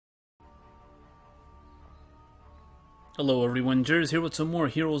Hello everyone, Jerz here with some more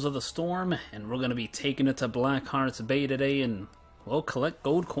Heroes of the Storm, and we're going to be taking it to Blackheart's Bay today and, well, collect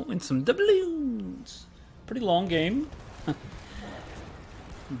gold coins, some doubloons. Pretty long game.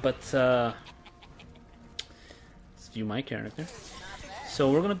 But, let's view my character. So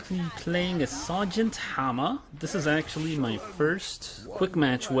we're going to be playing as SGT Hammer. This is actually my first quick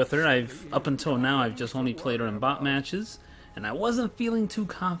match with her. Up until now, I've just only played her in bot matches. And I wasn't feeling too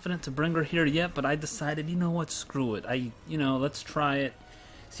confident to bring her here yet, but I decided, you know what, screw it. Let's try it,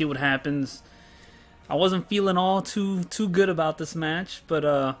 see what happens. I wasn't feeling all too good about this match,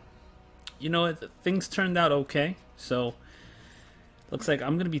 but things turned out okay. So looks like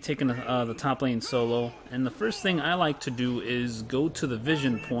I'm gonna be taking the top lane solo. And the first thing I like to do is go to the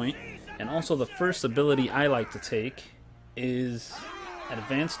vision point, and also the first ability I like to take is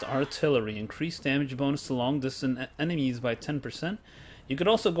Advanced Artillery. Increased damage bonus to long distance enemies by 10%. You could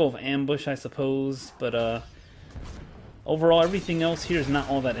also go with Ambush, I suppose, but overall everything else here is not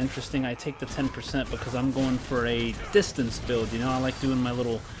all that interesting. I take the 10% because I'm going for a distance build. You know, I like doing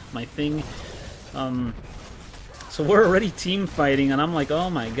my thing. So we're already team fighting, and I'm like, oh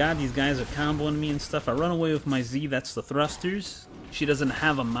my god, these guys are comboing me and stuff. I run away with my Z, that's the thrusters. She doesn't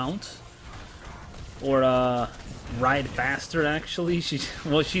have a mount. Or ride faster, actually.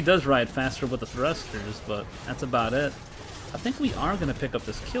 She does ride faster with the thrusters, but that's about it. I think we are going to pick up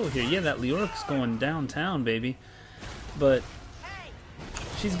this kill here. Yeah, that Leoric's going downtown, baby. But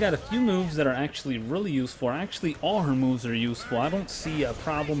she's got a few moves that are actually really useful. Actually, all her moves are useful. I don't see a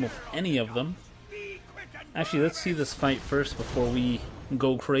problem with any of them. Actually, let's see this fight first before we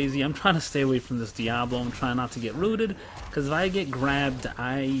go crazy. I'm trying to stay away from this Diablo. I'm trying not to get rooted, because if I get grabbed,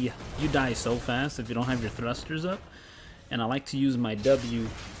 you die so fast if you don't have your thrusters up. And I like to use my W,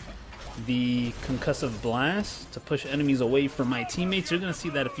 the Concussive Blast, to push enemies away from my teammates. You're going to see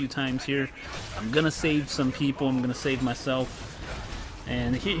that a few times here. I'm going to save some people. I'm going to save myself.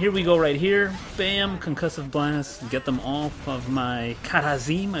 And here we go right here. Bam, Concussive Blast. Get them off of my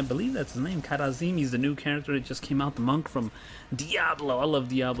Karazim. I believe that's his name, Karazim. He's the new character that just came out, the monk from Diablo. I love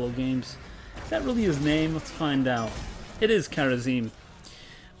Diablo games. Is that really his name? Let's find out. It is Karazim.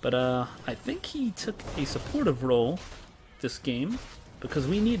 But I think he took a supportive role this game, because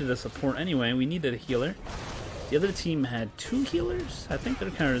we needed a support anyway. We needed a healer. The other team had 2 healers. I think their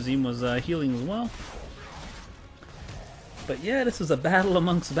Karazim was healing as well. But yeah, this is a battle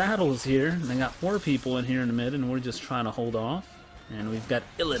amongst battles here. And they got 4 people in here in the mid, and we're just trying to hold off. And we've got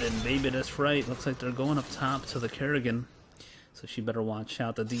Illidan, baby, that's right. Looks like they're going up top to the Kerrigan. So she better watch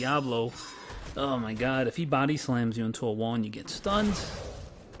out. The Diablo, oh my god, if he body slams you into a wall and you get stunned,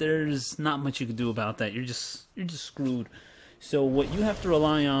 there's not much you can do about that. You're just screwed. So what you have to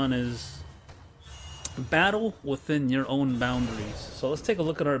rely on is battle within your own boundaries. So let's take a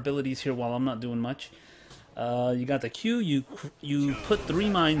look at our abilities here while I'm not doing much. You got the Q, you put 3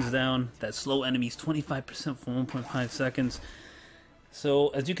 mines down that slow enemies 25% for 1.5 seconds. So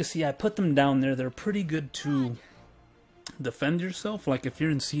as you can see, I put them down there. They're pretty good to defend yourself. Like if you're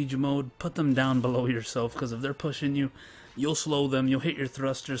in siege mode, put them down below yourself, because if they're pushing you, you'll slow them, you'll hit your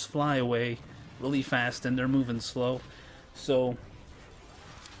thrusters, fly away really fast, and they're moving slow. So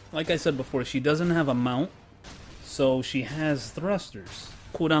like I said before, she doesn't have a mount, so she has thrusters.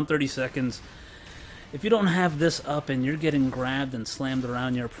 Cooldown 30 seconds. If you don't have this up and you're getting grabbed and slammed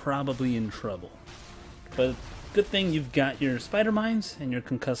around, you're probably in trouble. But good thing you've got your Spider Mines and your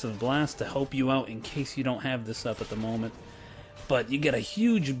Concussive Blast to help you out in case you don't have this up at the moment. But you get a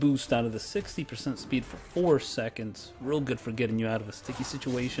huge boost out of the 60% speed for 4 seconds. Real good for getting you out of a sticky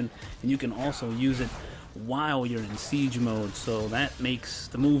situation. And you can also use it while you're in siege mode, so that makes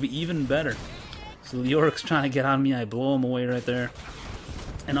the move even better. So Leoric's trying to get on me. I blow him away right there.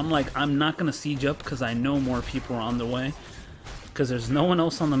 And I'm like, I'm not going to siege up because I know more people are on the way. Because there's no one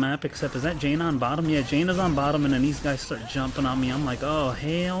else on the map except, is that Jaina on bottom? Yeah, Jaina's on bottom, and then these guys start jumping on me. I'm like, oh,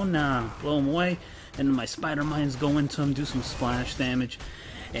 hell nah. Blow him away. And then my Spider Mines go into him, do some splash damage.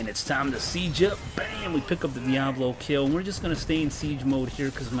 And it's time to siege up. Bam! We pick up the Diablo kill. And we're just going to stay in siege mode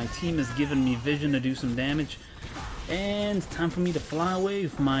here because my team has given me vision to do some damage. And it's time for me to fly away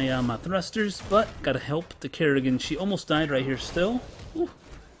with my my thrusters. But got to help the Kerrigan. She almost died right here still. Ooh.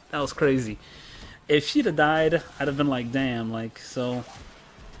 That was crazy. If she'd have died, I'd have been like, damn, like, so,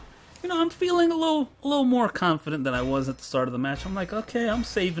 you know, I'm feeling a little more confident than I was at the start of the match. I'm like, okay, I'm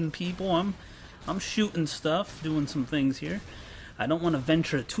saving people, I'm shooting stuff, doing some things here. I don't want to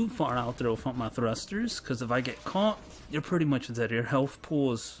venture too far out there with my thrusters, because if I get caught, you're pretty much dead. Your health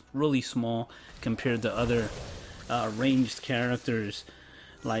pool is really small compared to other ranged characters,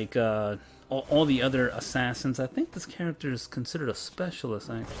 like all the other assassins. I think this character is considered a specialist,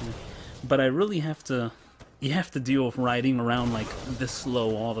 actually. But I really have to you have to deal with riding around like this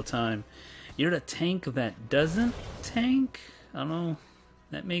slow all the time. You're the tank that doesn't tank. I don't know.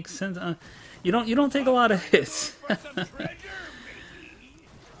 That makes sense. You don't take a lot of hits.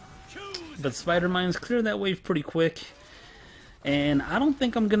 But Spider Mines clear that wave pretty quick. And I don't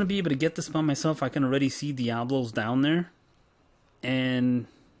think I'm going to be able to get this by myself. I can already see Diablos down there. And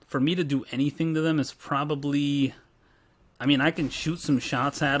for me to do anything to them is probably... I mean, I can shoot some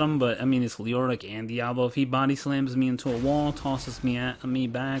shots at him, but I mean, it's Leoric and Diablo. If he body slams me into a wall, tosses me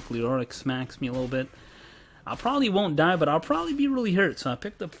back, Leoric smacks me a little bit, I probably won't die, but I'll probably be really hurt. So I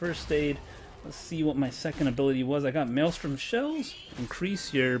picked up first aid. Let's see what my second ability was. I got Maelstrom Shells.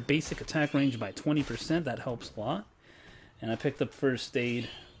 Increase your basic attack range by 20%. That helps a lot. And I picked up first aid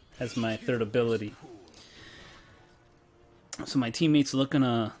as my third ability. So my teammates looking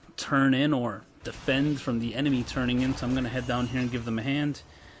to turn in or defend from the enemy turning in, so I'm going to head down here and give them a hand.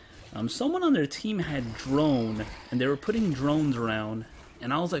 Someone on their team had drone, and they were putting drones around,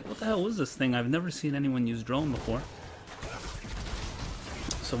 and I was like, what the hell is this thing? I've never seen anyone use drone before.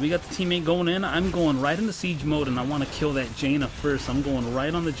 So we got the teammate going in. I'm going right into siege mode, and I want to kill that Jaina first. I'm going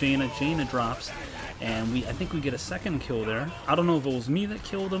right on the Jaina. Jaina drops, and I think we get a second kill there. I don't know if it was me that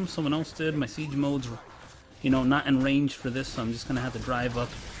killed him, someone else did. My siege mode's, you know, not in range for this, so I'm just going to have to drive up.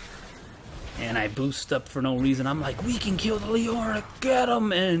 And I boost up for no reason. I'm like, we can kill the Leoric, get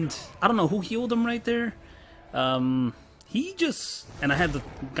him! And I don't know who healed him right there. He just... And I had to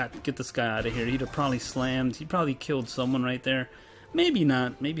get this guy out of here. He'd have probably slammed. He probably killed someone right there. Maybe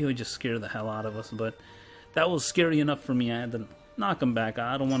not. Maybe he'll just scare the hell out of us. But that was scary enough for me. I had to knock him back.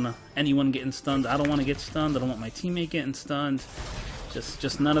 I don't want anyone getting stunned. I don't want to get stunned. I don't want my teammate getting stunned.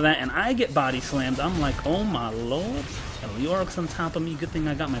 Just none of that. And I get body slammed. I'm like, oh my lord. And Leoric's on top of me. Good thing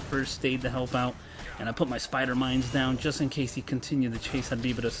I got my first aid to help out. And I put my spider mines down just in case he continued the chase. I'd be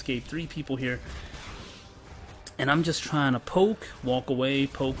able to escape. 3 people here. And I'm just trying to poke, walk away,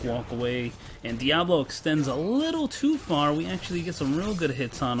 poke, walk away. And Diablo extends a little too far. We actually get some real good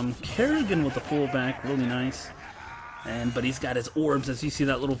hits on him. Kerrigan with the pullback. Really nice. But he's got his orbs, as you see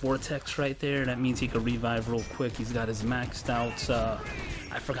that little vortex right there. That means he can revive real quick. He's got his maxed out,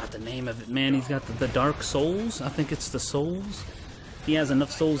 I forgot the name of it, man. He's got the Dark Souls. I think it's the Souls. He has enough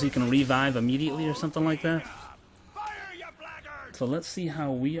souls he can revive immediately or something like that. So let's see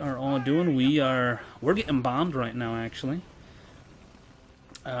how we are all doing. We're getting bombed right now, actually.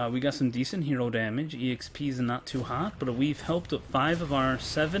 We got some decent hero damage. EXP is not too hot, but we've helped with 5 of our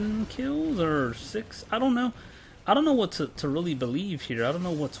 7 kills, or 6. I don't know. I don't know what to really believe here. I don't know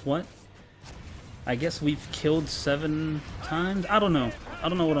what's what. I guess we've killed 7 times. I don't know. I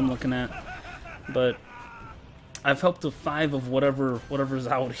don't know what I'm looking at. But I've helped with 5 of whatever's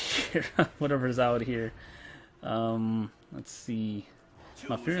out here. Whatever's out here. Let's see.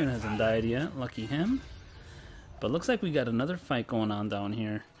 My Furin hasn't died yet. Lucky him. But looks like we got another fight going on down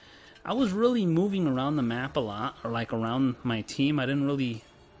here. I was really moving around the map a lot, or like around my team. I didn't really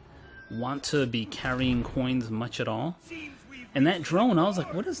want to be carrying coins much at all. And that drone, I was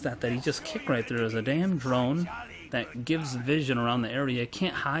like, what is that he just kicked right there? There's a damn drone that gives vision around the area. It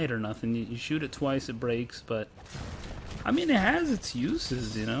can't hide or nothing. You shoot it twice, it breaks, but I mean, it has its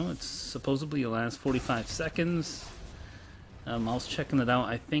uses, you know. It's supposedly it lasts 45 seconds. I was checking it out,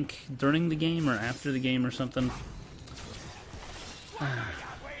 I think during the game or after the game or something.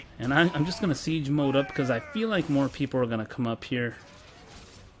 And I'm just gonna siege mode up because I feel like more people are gonna come up here.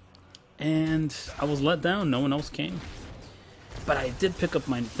 And I was let down, no one else came. But I did pick up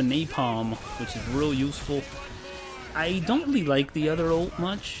the napalm, which is real useful. I don't really like the other ult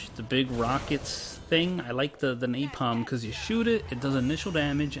much, the big rockets thing. I like the napalm because you shoot it, it does initial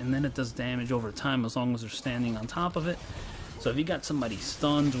damage, and then it does damage over time as long as they're standing on top of it. So if you got somebody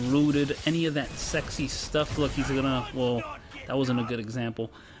stunned, rooted, any of that sexy stuff, look, he's gonna, well, that wasn't a good example.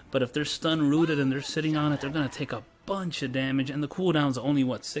 But if they're stun rooted and they're sitting on it, they're gonna take a bunch of damage, and the cooldown's only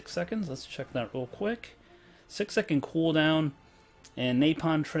what, 6 seconds? Let's check that real quick. 6-second cooldown, and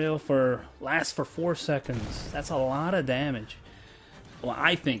napalm trail lasts for 4 seconds. That's a lot of damage. Well,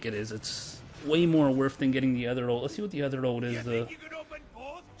 I think it is. It's way more worth than getting the other ult. Let's see what the other ult is.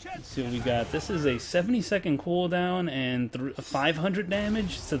 Let's see what we got. This is a 70-second cooldown and 500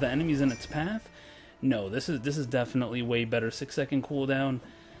 damage to the enemies in its path. No, this is definitely way better. 6-second cooldown.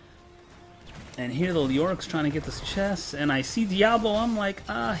 And here the Leoric's trying to get this chest, and I see Diablo. I'm like,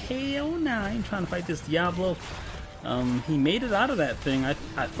 hell nah, I ain't trying to fight this Diablo. He made it out of that thing. I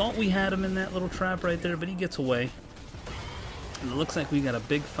thought we had him in that little trap right there, but he gets away. And it looks like we got a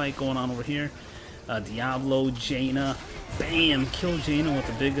big fight going on over here. Diablo, Jaina, bam, kill Jaina with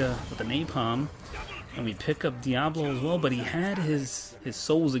the napalm. And we pick up Diablo as well, but he had his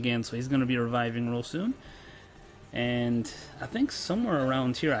souls again, so he's going to be reviving real soon. And I think somewhere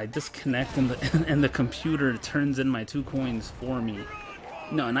around here I disconnect and the computer turns in my 2 coins for me.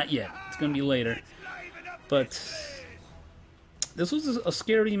 No, not yet. It's gonna be later. But this was a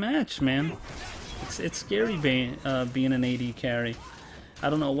scary match, man. It's scary being an AD carry. I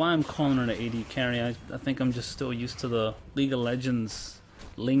don't know why I'm calling her an AD carry. I think I'm just still used to the League of Legends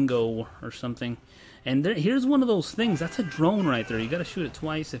lingo or something. And here's one of those things. That's a drone right there. You gotta shoot it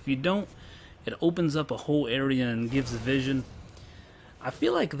twice. If you don't, it opens up a whole area and gives vision. I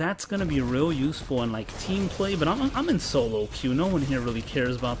feel like that's gonna be real useful in like team play, but I'm in solo queue. No one here really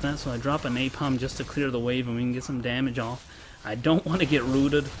cares about that, so I drop a napalm just to clear the wave and we can get some damage off. I don't want to get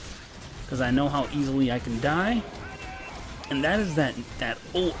rooted because I know how easily I can die. And that is that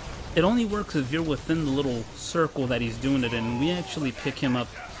ult. It only works if you're within the little circle that he's doing it in. We actually pick him up,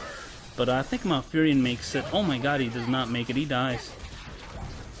 but I think Malfurion makes it. Oh my god, he does not make it. He dies.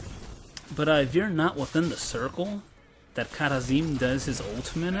 But if you're not within the circle that Karazim does his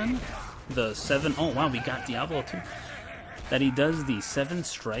ultimate in, the 7... Oh wow, we got Diablo too. That he does the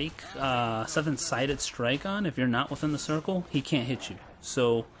 7-sided strike on, if you're not within the circle, he can't hit you.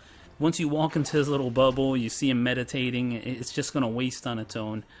 So once you walk into his little bubble, you see him meditating, it's just going to waste on its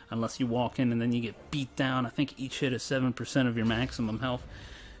own unless you walk in and then you get beat down. I think each hit is 7% of your maximum health.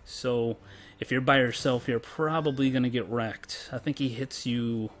 So if you're by yourself, you're probably going to get wrecked. I think he hits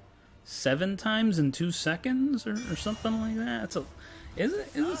you 7 times in 2 seconds or something like that. Is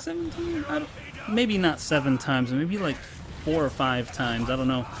it 17? Maybe not 7 times, maybe like 4 or 5 times. I don't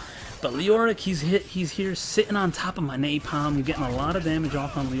know. But Leoric, he's here sitting on top of my napalm, getting a lot of damage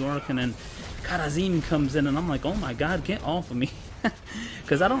off on Leoric, and then Karazim comes in, and I'm like, oh my god, get off of me,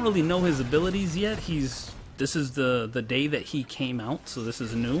 because I don't really know his abilities yet. This is the day that he came out, so this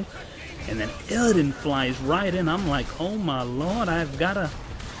is new. And then Illidan flies right in. I'm like, oh my lord, I've got to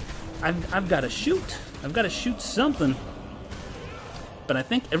shoot. I've got to shoot something. But I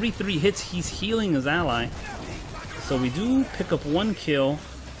think every 3 hits, he's healing his ally. So we do pick up 1 kill.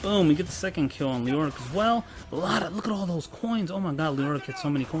 Boom, we get the 2nd kill on Leoric as well. Look at all those coins. Oh my god, Leoric gets so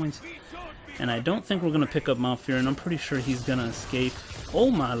many coins. And I don't think we're going to pick up Malfurion. I'm pretty sure he's going to escape. Oh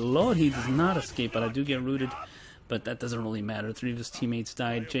my lord, he does not escape, but I do get rooted. But that doesn't really matter. 3 of his teammates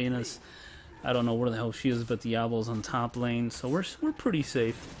died. Jaina's, I don't know where the hell she is, but Diablo's on top lane. So we're pretty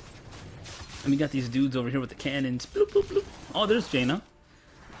safe. And we got these dudes over here with the cannons. Bloop, bloop, bloop. Oh, there's Jaina.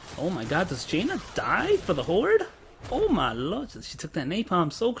 Oh my god, does Jaina die for the Horde? Oh my lord, she took that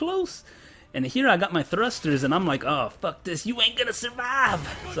napalm so close. And here I got my thrusters, and I'm like, oh, fuck this, you ain't gonna survive.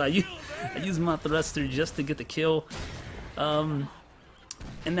 So I use my thruster just to get the kill.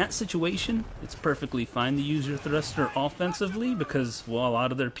 In that situation, it's perfectly fine to use your thruster offensively because, well, a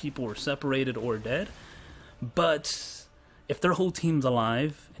lot of their people were separated or dead. But if their whole team's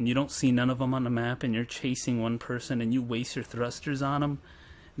alive and you don't see none of them on the map and you're chasing one person and you waste your thrusters on them,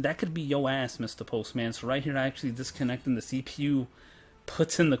 that could be yo ass, Mr. Postman. So right here, I actually disconnecting the CPU,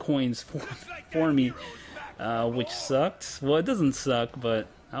 puts in the coins for me, which sucked. Well, it doesn't suck, but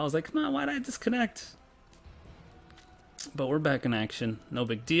I was like, come on, why did I disconnect? But we're back in action. No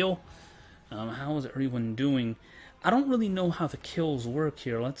big deal. How is everyone doing? I don't really know how the kills work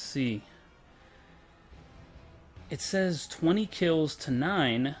here. Let's see. It says 20 kills to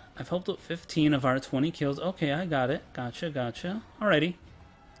 9. I've helped out 15 of our 20 kills. Okay, I got it. Gotcha. Alrighty.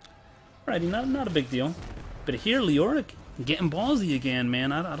 Not a big deal. But here, Leoric getting ballsy again,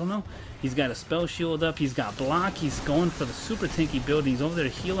 man. I don't know. He's got a spell shield up. He's got block. He's going for the super tanky build. He's over there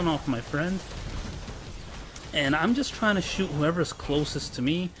healing off my friend. And I'm just trying to shoot whoever's closest to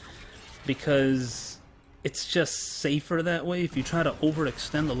me because it's just safer that way. If you try to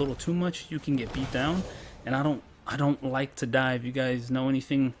overextend a little too much, you can get beat down. And I don't like to die. If you guys know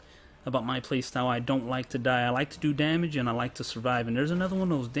anything about my playstyle, I don't like to die. I like to do damage and I like to survive. And there's another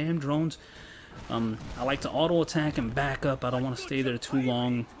one of those damn drones. I like to auto attack and back up. I don't want to stay there too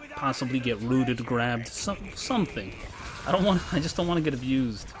long. Possibly get rooted, grabbed, something. I just don't want to get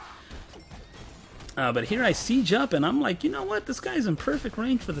abused. But here I siege up and I'm like, you know what? This guy's in perfect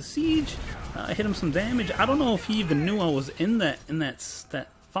range for the siege. I hit him some damage. I don't know if he even knew I was in that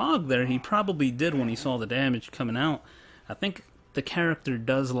fog there. He probably did when he saw the damage coming out. I think the character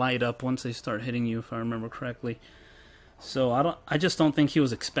does light up once they start hitting you, if I remember correctly. So I just don't think he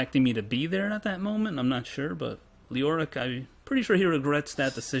was expecting me to be there at that moment. I'm not sure, but Leoric, I'm pretty sure he regrets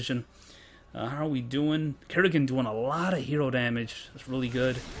that decision. How are we doing? Kerrigan doing a lot of hero damage. That's really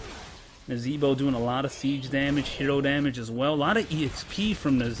good. Jerzeeboii doing a lot of siege damage, hero damage as well. A lot of EXP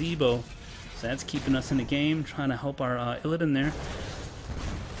from Jerzeeboii. So that's keeping us in the game, trying to help our Illidan there.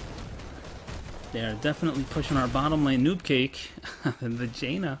 They are definitely pushing our bottom lane noob cake. The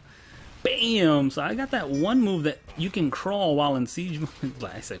Jaina Bam! So I got that one move that you can crawl while in siege mode.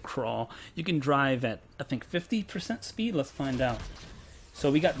 I said crawl. You can drive at, I think, 50% speed. Let's find out.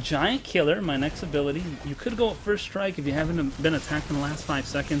 So we got Giant Killer, my next ability. You could go at first strike if you haven't been attacked in the last 5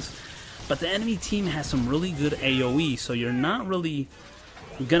 seconds. But the enemy team has some really good AoE, so you're not really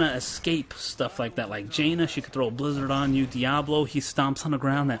gonna escape stuff like that. Like Jaina, she could throw a blizzard on you. Diablo, he stomps on the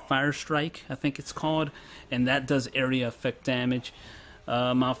ground, that fire strike, I think it's called, and that does area effect damage.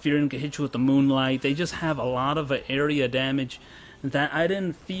 Malfurion can hit you with the moonlight. They just have a lot of area damage that I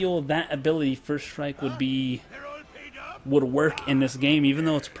didn't feel that ability, first strike, would work in this game, even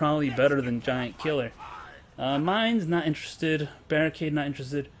though it's probably better than Giant Killer. Mine's not interested. Barricade, not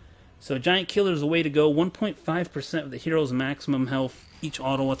interested. So Giant Killer is the way to go. 1.5% of the hero's maximum health each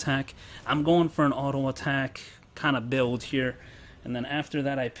auto attack. I'm going for an auto attack kind of build here. And then after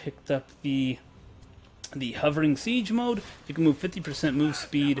that I picked up the hovering siege mode. You can move 50% move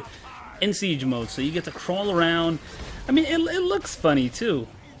speed in siege mode. So you get to crawl around. I mean, it looks funny too.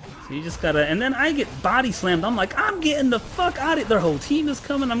 So you just gotta, and then I get body slammed. I'm like, I'm getting the fuck out of it. Their whole team is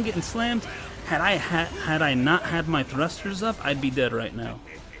coming. I'm getting slammed. Had I not had my thrusters up, I'd be dead right now.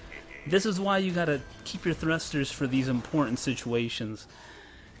 This is why you gotta keep your thrusters for these important situations.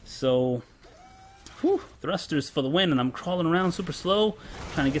 So, whew, thrusters for the win, and I'm crawling around super slow,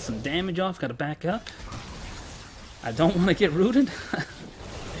 trying to get some damage off. Gotta back up. I don't want to get rooted.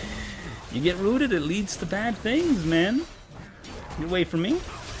 You get rooted, it leads to bad things, man. Get away from me.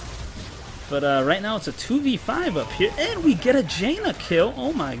 But right now it's a 2v5 up here, and we get a Jaina kill.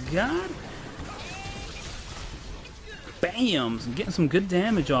 Oh my god. Bam! Getting some good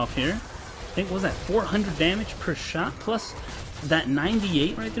damage off here. I think, was that 400 damage per shot, plus that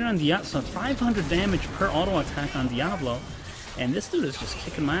 98 right there on Diablo. So 500 damage per auto attack on Diablo. And this dude is just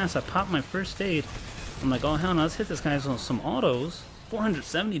kicking my ass. I popped my first aid. I'm like, oh hell no, let's hit this guy with some autos.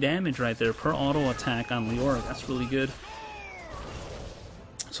 470 damage right there per auto attack on Leoric. That's really good.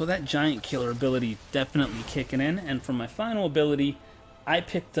 So that Giant Killer ability definitely kicking in. And for my final ability, I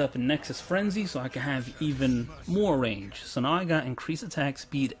picked up Nexus Frenzy so I can have even more range. So now I got increased attack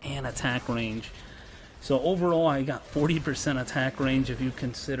speed and attack range. So overall I got 40% attack range if you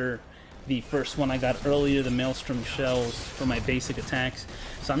consider the first one I got earlier, the Maelstrom Shells, for my basic attacks.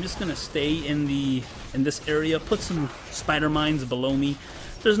 So I'm just going to stay in this area, put some spider mines below me.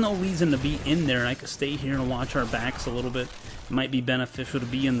 There's no reason to be in there. I could stay here and watch our backs a little bit. It might be beneficial to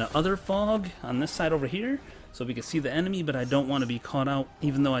be in the other fog on this side over here, so we can see the enemy, but I don't want to be caught out,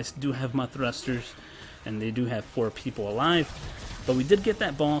 even though I do have my thrusters, and they do have 4 people alive. But we did get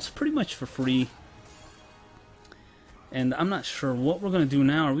that boss pretty much for free. And I'm not sure what we're going to do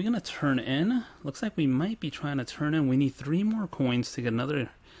now. Are we going to turn in? Looks like we might be trying to turn in. We need 3 more coins to get another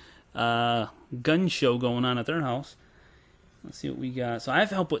gun show going on at their house. Let's see what we got. So I've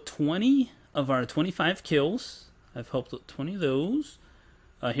helped with 20 of our 25 kills. I've helped with 20 of those.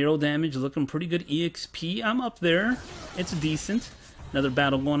 Hero damage looking pretty good. EXP, I'm up there. It's decent. Another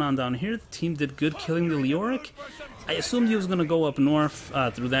battle going on down here. The team did good killing the Leoric. I assumed he was going to go up north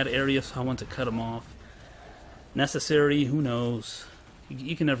through that area, so I want to cut him off. Necessary, who knows?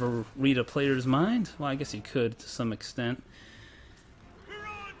 You can never read a player's mind. Well, I guess you could to some extent.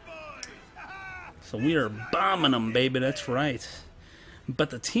 So we are bombing them, baby. That's right. But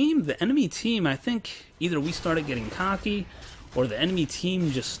the enemy team, I think either we started getting cocky or the enemy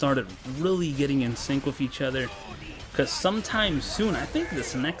team just started really getting in sync with each other. Because sometime soon, I think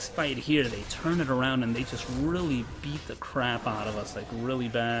this next fight here, they turn it around and they just really beat the crap out of us, like really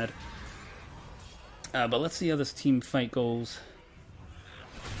bad. But let's see how this team fight goes.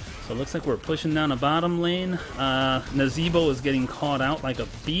 So it looks like we're pushing down a bottom lane. Jerzeeboii is getting caught out like a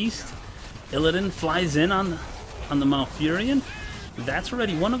beast. Illidan flies in on the Malfurion. That's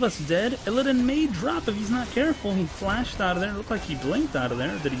already one of us dead. Illidan may drop if he's not careful. He flashed out of there. It looked like he blinked out of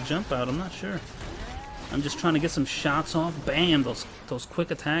there. Or did he jump out? I'm not sure. I'm just trying to get some shots off. Bam! Those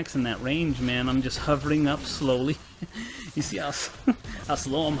quick attacks in that range, man. I'm just hovering up slowly. You see how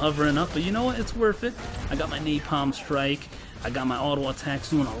slow I'm hovering up? But you know what? It's worth it. I got my Napalm Strike. I got my auto attacks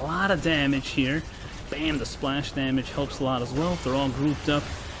doing a lot of damage here. Bam! The splash damage helps a lot as well. They're all grouped up.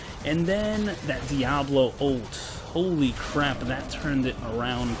 And then that Diablo ult. Holy crap, that turned it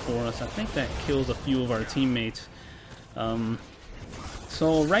around for us. I think that kills a few of our teammates.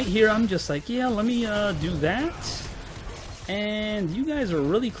 So right here, I'm just like, yeah, let me do that. And you guys are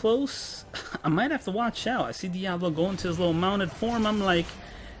really close. I might have to watch out. I see Diablo go into his little mounted form. I'm like,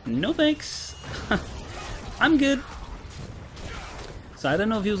 no thanks. I'm good. So I don't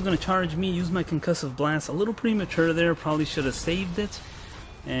know if he was going to charge me, use my concussive blast. A little premature there. Probably should have saved it.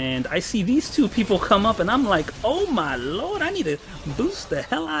 And I see these two people come up, and I'm like, oh my lord, I need to boost the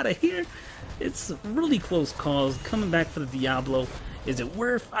hell out of here. It's really close calls. Coming back for the Diablo. Is it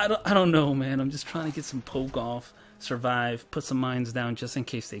worth? I don't know, man. I'm just trying to get some poke off, survive, put some mines down just in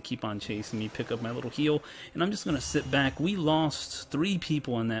case they keep on chasing me, pick up my little heal. And I'm just going to sit back. We lost 3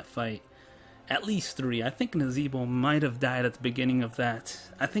 people in that fight. At least 3. I think Jerzeeboii might have died at the beginning of that.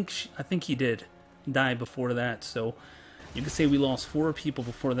 I think he did die before that, so you could say we lost 4 people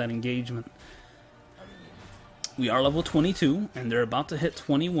before that engagement. We are level 22, and they're about to hit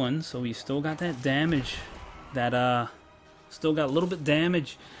 21, so we still got that damage. Still got a little bit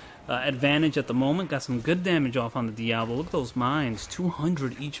damage advantage at the moment. Got some good damage off on the Diablo. Look at those mines,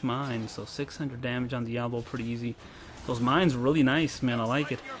 200 each mine, so 600 damage on Diablo, pretty easy. Those mines are really nice, man. I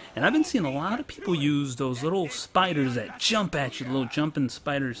like it. And I've been seeing a lot of people use those little spiders that jump at you, little jumping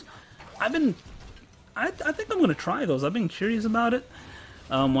spiders. I think I'm going to try those. I've been curious about it.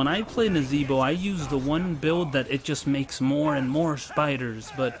 When I play Jerzeeboii, I use the one build that it just makes more and more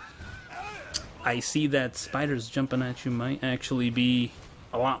spiders, but I see that spiders jumping at you might actually be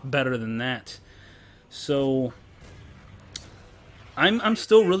a lot better than that. So I'm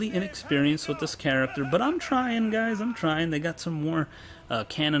still really inexperienced with this character, but I'm trying, guys. I'm trying. They got some more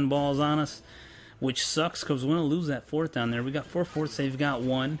cannonballs on us, which sucks because we're going to lose that 4th down there. We got 4 4s. They've got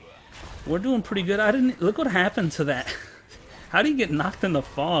 1. We're doing pretty good. Look what happened to that. How do you get knocked in the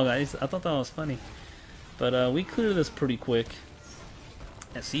fog? I thought that was funny. But we clear this pretty quick.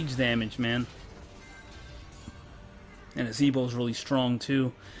 That siege damage, man. And Jerzeeboii's really strong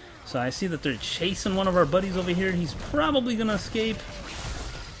too. So I see that they're chasing one of our buddies over here. He's probably going to escape.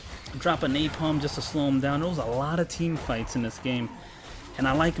 Drop a napalm just to slow him down. There was a lot of team fights in this game. And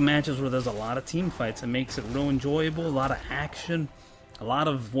I like matches where there's a lot of team fights. It makes it real enjoyable. A lot of action. A lot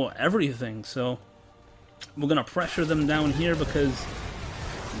of, well, everything. So we're going to pressure them down here because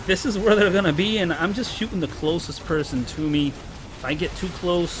this is where they're going to be. And I'm just shooting the closest person to me. If I get too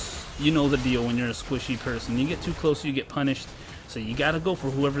close, you know the deal when you're a squishy person. You get too close, you get punished. So you gotta go for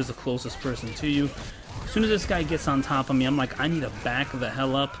whoever's the closest person to you. As soon as this guy gets on top of me, I'm like, I need to back the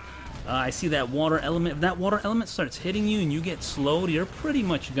hell up. I see that water element. If that water element starts hitting you and you get slowed, you're pretty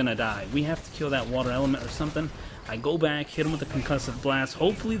much gonna die. We have to kill that water element or something. I go back, hit him with a concussive blast.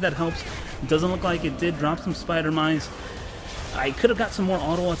 Hopefully that helps. It doesn't look like it did. Drop some spider mines. I could have got some more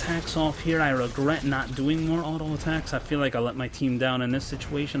auto attacks off here. I regret not doing more auto attacks. I feel like I let my team down in this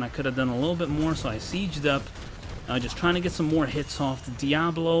situation. I could have done a little bit more, so I sieged up. Just trying to get some more hits off. The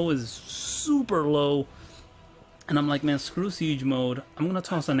Diablo is super low. And I'm like, man, screw siege mode. I'm going to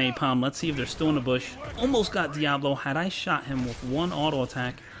toss a napalm. Let's see if they're still in the bush. Almost got Diablo. Had I shot him with 1 auto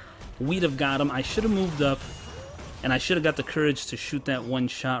attack, we'd have got him. I should have moved up. And I should have got the courage to shoot that 1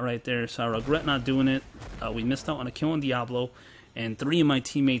 shot right there. So I regret not doing it. We missed out on a kill on Diablo. And 3 of my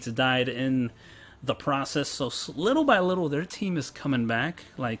teammates died in the process. So little by little, their team is coming back.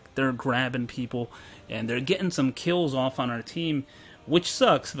 Like, they're grabbing people. And they're getting some kills off on our team. Which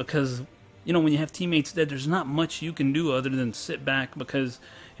sucks because, you know, when you have teammates dead, there's not much you can do other than sit back. Because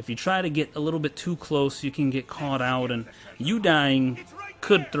if you try to get a little bit too close, you can get caught out. And you dying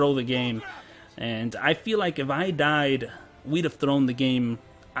could throw the game. And I feel like if I died, we'd have thrown the game.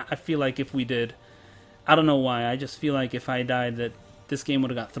 I feel like if we did. I don't know why. I just feel like if I died, that this game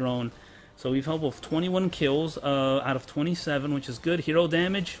would have got thrown. So we've held with 21 kills out of 27, which is good. Hero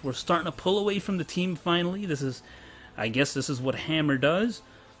damage. We're starting to pull away from the team finally. This is, I guess this is what Hammer does.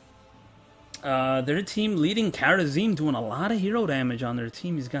 Their team leading Karazim doing a lot of hero damage on their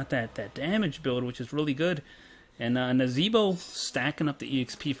team. He's got that damage build, which is really good. And Jerzeeboii stacking up the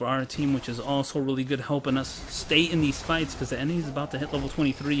EXP for our team, which is also really good, helping us stay in these fights because the enemy's about to hit level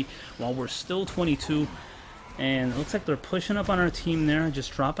 23 while we're still 22. And it looks like they're pushing up on our team there.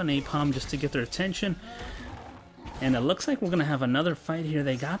 Just drop a napalm just to get their attention. And it looks like we're going to have another fight here.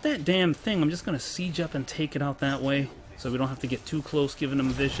 They got that damn thing. I'm just going to siege up and take it out that way so we don't have to get too close giving them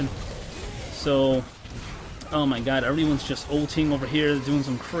vision. So, oh my god, everyone's just ulting over here, doing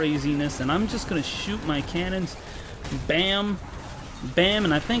some craziness. And I'm just going to shoot my cannons. Bam. Bam.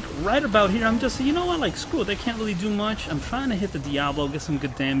 And I think right about here, I'm just, you know what, like, screw it. They can't really do much. I'm trying to hit the Diablo, get some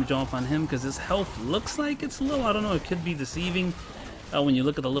good damage off on him because his health looks like it's low. I don't know. It could be deceiving when you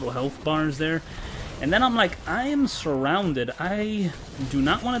look at the little health bars there. And then I'm like, I am surrounded. I do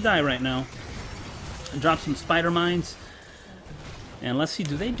not want to die right now. Drop some spider mines. And let's see,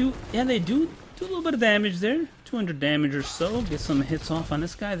 do they do... Yeah, they do a little bit of damage there. 200 damage or so. Get some hits off on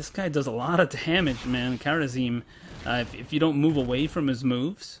this guy. This guy does a lot of damage, man. Karazim, if you don't move away from his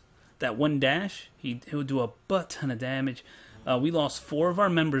moves, that one dash, he'll do a butt ton of damage. We lost 4 of our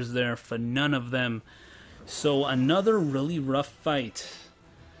members there for none of them. So another really rough fight.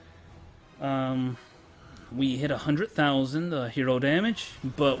 We hit 100,000 hero damage,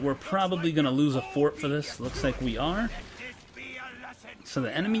 but we're probably going to lose a fort for this. Looks like we are. So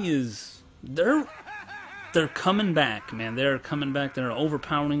the enemy is... They're coming back, man. They're coming back. They're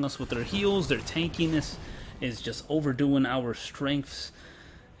overpowering us with their heals. Their tankiness is just overdoing our strengths.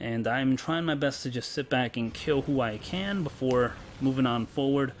 And I'm trying my best to just sit back and kill who I can before moving on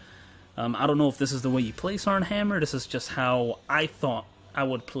forward. I don't know if this is the way you play Sergeant Hammer. This is just how I thought I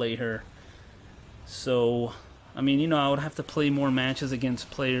would play her. So, I mean, you know, I would have to play more matches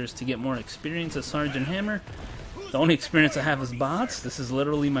against players to get more experience as Sergeant Hammer. The only experience I have is bots. This is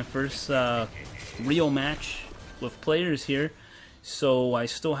literally my first real match with players here. So I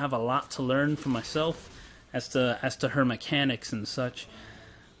still have a lot to learn for myself as to her mechanics and such.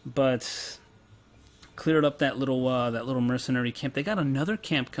 But cleared up that little mercenary camp. They got another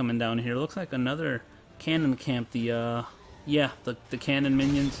camp coming down here. Looks like another cannon camp. The cannon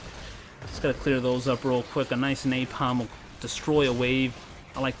minions. Just gotta clear those up real quick. A nice napalm will destroy a wave.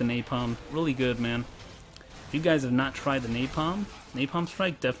 I like the napalm. Really good, man. If you guys have not tried the napalm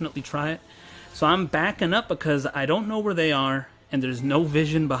strike, definitely try it. So I'm backing up because I don't know where they are, and there's no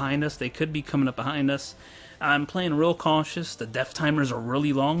vision behind us. They could be coming up behind us. I'm playing real cautious. The death timers are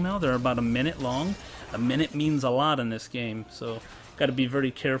really long now. They're about a minute long. A minute means a lot in this game, so got to be very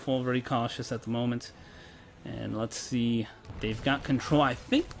careful, very cautious at the moment. And let's see. They've got control. I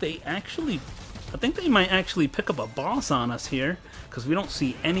think they might actually pick up a boss on us here, because we don't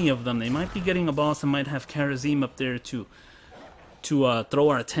see any of them. They might be getting a boss and might have Karazim up there to throw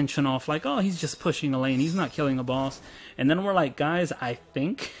our attention off, like, oh, he's just pushing a lane, he's not killing a boss. And then we're like, guys, I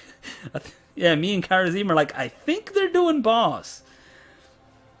think yeah, me and Karazim are like, I think they're doing boss.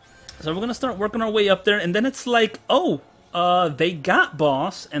 So we're gonna start working our way up there, and then it's like, oh, they got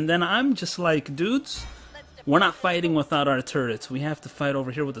boss, and then I'm just like, dudes, we're not fighting without our turrets. We have to fight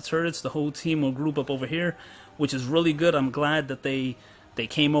over here with the turrets. The whole team will group up over here, which is really good. I'm glad that they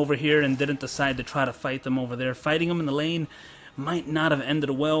came over here and didn't decide to try to fight them over there. Fighting them in the lane might not have ended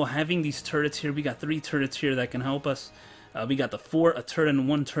well. Having these turrets here, we got 3 turrets here that can help us. We got the 4, a turret and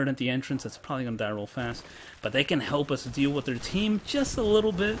 1 turret at the entrance. That's probably going to die real fast. But they can help us deal with their team just a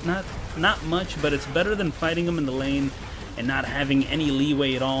little bit. Not much, but it's better than fighting them in the lane and not having any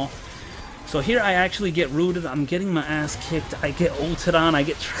leeway at all. So here I actually get rooted. I'm getting my ass kicked. I get ulted on. I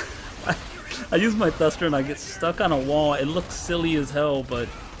use my thruster and I get stuck on a wall. It looks silly as hell, but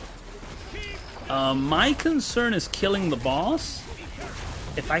my concern is killing the boss.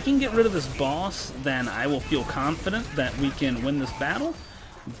 If I can get rid of this boss, then I will feel confident that we can win this battle.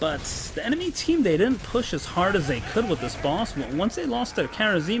 But the enemy team, they didn't push as hard as they could with this boss. Once they lost their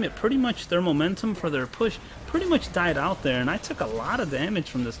Karazim, it pretty much, their momentum for their push pretty much died out there. And I took a lot of damage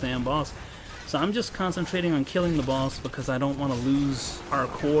from this damn boss. So I'm just concentrating on killing the boss because I don't want to lose our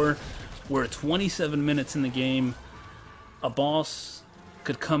core. We're 27 minutes in the game. A boss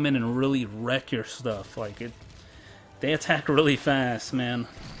could come in and really wreck your stuff. They attack really fast, man.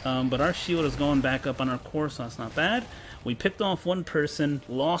 But our shield is going back up on our core, so that's not bad. We picked off 1 person,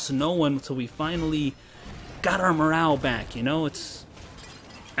 lost no one until we finally got our morale back. You know, it's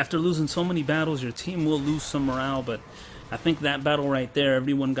after losing so many battles, your team will lose some morale, but I think that battle right there,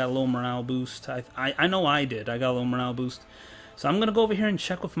 everyone got a little morale boost. I know I did. I got a little morale boost. So I'm going to go over here and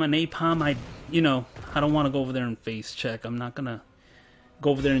check with my napalm. I don't want to go over there and face check. I'm not going to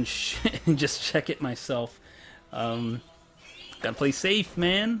go over there and just check it myself. Gotta play safe,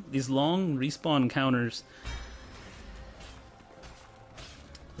 man. These long respawn counters.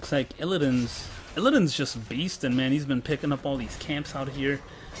 Looks like Illidan's just beasting, man. He's been picking up all these camps out here.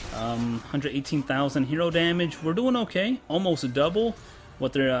 118,000 hero damage. We're doing okay. Almost double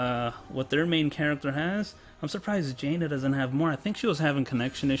what their main character has. I'm surprised Jaina doesn't have more. I think she was having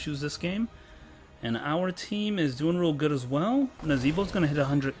connection issues this game. And our team is doing real good as well. Nazebo's going to hit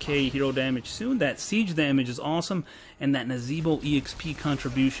 100k hero damage soon. That siege damage is awesome. And that Nazebo EXP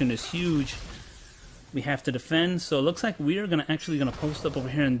contribution is huge. We have to defend. So it looks like we are actually going to post up over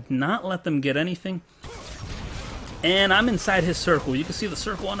here and not let them get anything. And I'm inside his circle. You can see the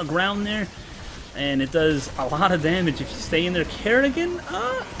circle on the ground there. And it does a lot of damage if you stay in there. Kerrigan's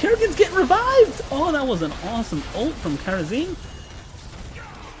getting revived! Oh, that was an awesome ult from Karazim.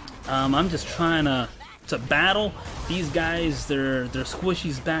 I'm just trying to battle these guys. Their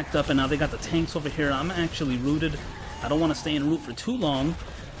squishy's backed up, and now they got the tanks over here. I'm actually rooted. I don't want to stay in root for too long.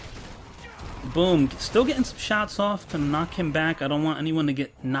 Boom. Still getting some shots off to knock him back. I don't want anyone to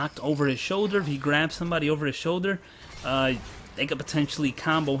get knocked over his shoulder. If he grabs somebody over his shoulder, they could potentially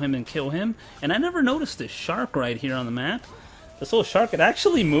combo him and kill him. And I never noticed this shark right here on the map. This little shark, it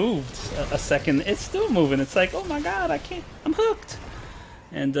actually moved a second. It's still moving. It's like, oh my god, I can't. I'm hooked.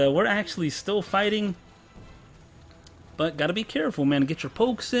 And we're actually still fighting. But gotta be careful, man. Get your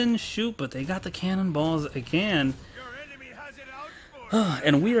pokes in, shoot, but they got the cannonballs again.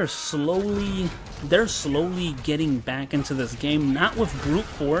 And we are slowly, they're slowly getting back into this game. Not with brute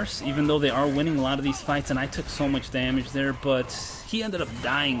force, even though they are winning a lot of these fights, and I took so much damage there, but he ended up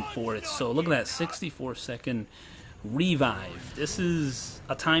dying for it. So look at that 64-second revive. This is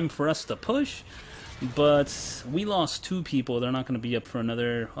a time for us to push, but we lost 2 people. They're not going to be up for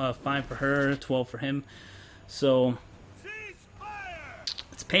another 5 for her, 12 for him. So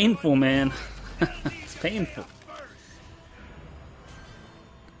it's painful, man. It's painful.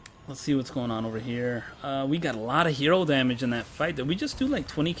 Let's see what's going on over here. We got a lot of hero damage in that fight. Did we just do like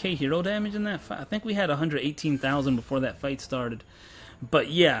 20k hero damage in that fight? I think we had 118,000 before that fight started.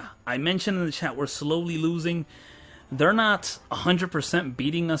 But yeah, I mentioned in the chat we're slowly losing. They're not 100%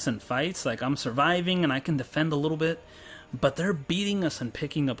 beating us in fights. Like, I'm surviving and I can defend a little bit. But they're beating us and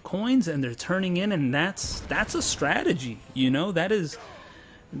picking up coins, and they're turning in, and that's a strategy, you know? That is...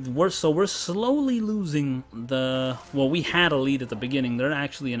 We're slowly losing the... Well, we had a lead at the beginning. They're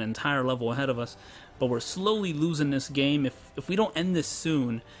actually an entire level ahead of us. But we're slowly losing this game. If we don't end this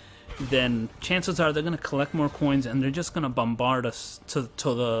soon, then chances are they're going to collect more coins, and they're just going to bombard us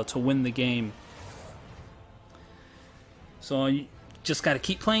to win the game. So you just got to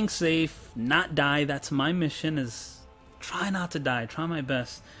keep playing safe, not die. That's my mission, is try not to die. Try my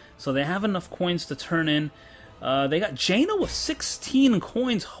best. So they have enough coins to turn in. They got Jaina with 16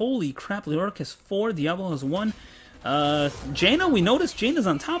 coins. Holy crap. Leoric has 4. Diablo has 1. Jaina, we noticed Jaina's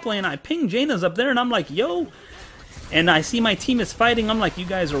on top lane. I pinged Jaina's up there, and I'm like, yo. And I see my team is fighting. I'm like, you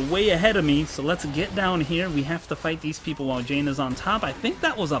guys are way ahead of me, so let's get down here. We have to fight these people while Jaina's on top. I think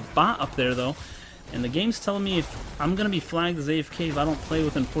that was a bot up there, though. And the game's telling me if I'm going to be flagged as AFK if I don't play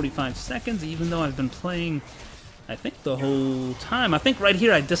within 45 seconds, even though I've been playing, I think, the whole time. I think right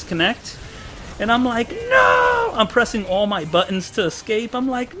here I disconnect. And I'm like, no! I'm pressing all my buttons to escape. I'm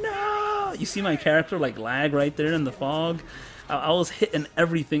like, no! You see my character like lag right there in the fog? I was hitting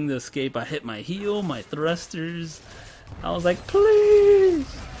everything to escape. I hit my heal, my thrusters. I was like, please!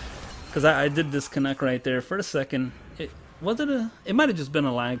 Because I did disconnect right there for a second. It might have just been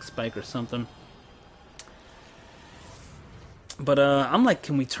a lag spike or something. But I'm like,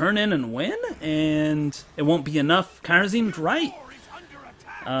 can we turn in and win? And it won't be enough. Karazim's right.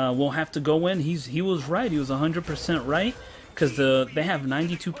 We'll have to go in. He was right. He was 100% right, because they have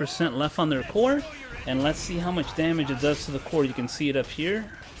 92% left on their core. And let's see how much damage it does to the core. You can see it up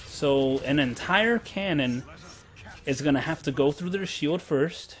here. So an entire cannon is going to have to go through their shield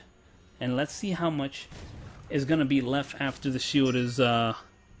first. And let's see how much is going to be left after the shield is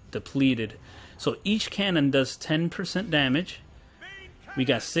depleted. So each cannon does 10% damage. We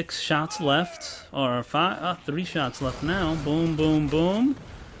got 6 shots left, or 3 shots left now. Boom, boom, boom.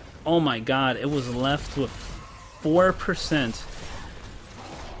 Oh my god, it was left with 4%.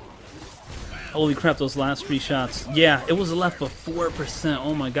 Holy crap, those last 3 shots. Yeah, it was left with 4%.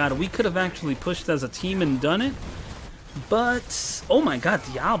 Oh my god, we could have actually pushed as a team and done it. But, oh my god,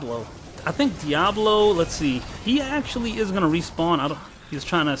 Diablo. I think Diablo, let's see. He actually is going to respawn. He's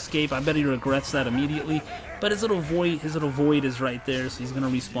trying to escape. I bet he regrets that immediately. But his little void is right there, so he's going to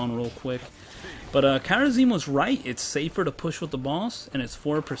respawn real quick. But Karazim was right. It's safer to push with the boss, and it's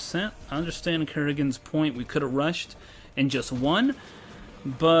 4%. I understand Kerrigan's point. We could have rushed and just won.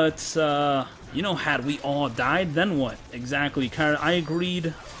 But, you know, had we all died, then what? Exactly. I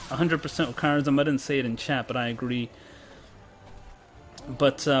agreed 100% with Karazim. I didn't say it in chat, but I agree.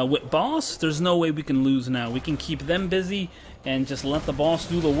 But with boss, there's no way we can lose now. We can keep them busy and just let the boss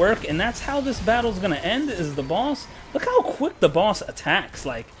do the work. And that's how this battle's going to end, is the boss. Look how quick the boss attacks.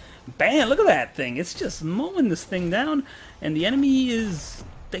 Like, bam, look at that thing. It's just mowing this thing down. And the enemy is...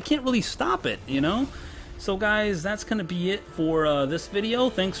 they can't really stop it, you know? So, guys, that's going to be it for this video.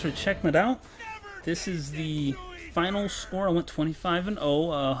 Thanks for checking it out. This is the final score. I went 25-0,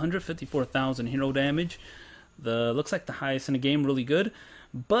 154,000 hero damage. Looks like the highest in the game, really good.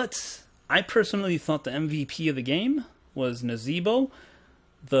 But I personally thought the MVP of the game was Jerzeeboii.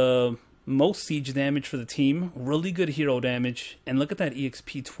 The most siege damage for the team, really good hero damage. And look at that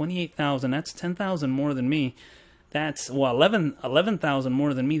EXP, 28,000. That's 10,000 more than me. That's, well, 11,000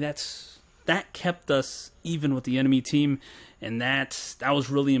 more than me. That kept us even with the enemy team, and that was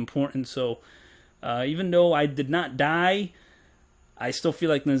really important. So even though I did not die, I still feel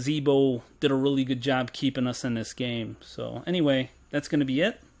like Jerzeeboii did a really good job keeping us in this game. So anyway, that's going to be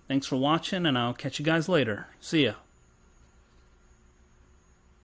it. Thanks for watching, and I'll catch you guys later. See ya.